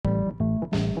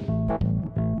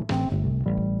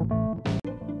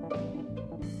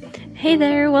Hey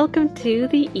there, welcome to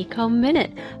the Eco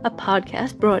Minute, a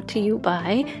podcast brought to you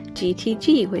by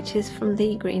GTG, which is from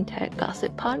the Green Tech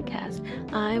Gossip Podcast.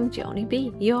 I'm Joni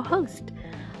B, your host.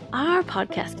 Our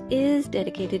podcast is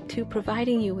dedicated to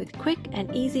providing you with quick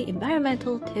and easy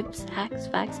environmental tips, hacks,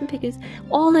 facts, and figures,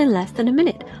 all in less than a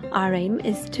minute. Our aim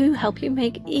is to help you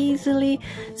make easily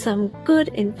some good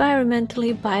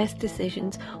environmentally biased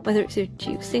decisions, whether it's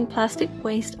reducing plastic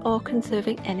waste or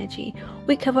conserving energy.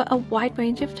 We cover a wide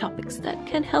range of topics that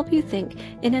can help you think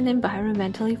in an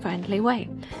environmentally friendly way.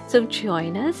 So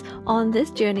join us on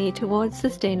this journey towards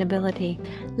sustainability.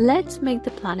 Let's make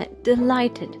the planet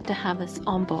delighted to have us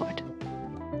on board.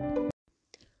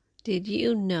 Did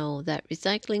you know that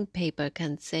recycling paper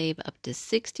can save up to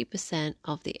 60%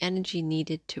 of the energy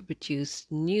needed to produce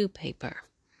new paper?